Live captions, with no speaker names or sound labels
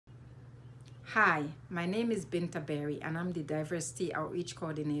Hi, my name is Binta Barry and I'm the Diversity Outreach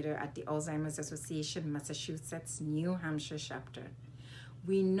Coordinator at the Alzheimer's Association Massachusetts, New Hampshire chapter.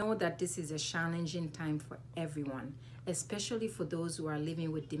 We know that this is a challenging time for everyone, especially for those who are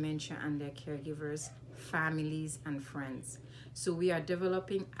living with dementia and their caregivers, families, and friends. So we are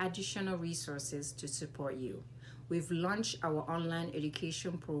developing additional resources to support you. We've launched our online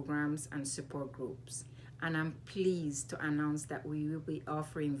education programs and support groups, and I'm pleased to announce that we will be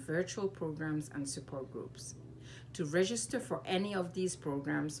offering virtual programs and support groups. To register for any of these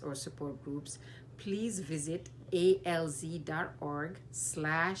programs or support groups, please visit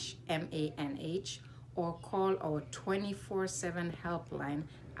alz.org/MANH or call our 24/7 helpline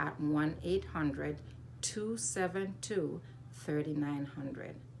at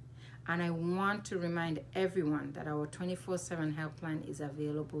 1-800-272-3900. And I want to remind everyone that our 24/7 helpline is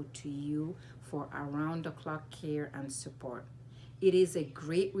available to you for around-the-clock care and support. It is a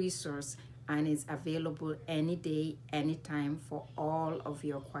great resource and is available any day, anytime for all of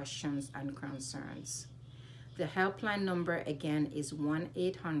your questions and concerns. The helpline number again is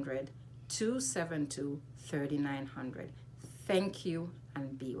 1-800-272-3900. Thank you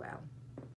and be well.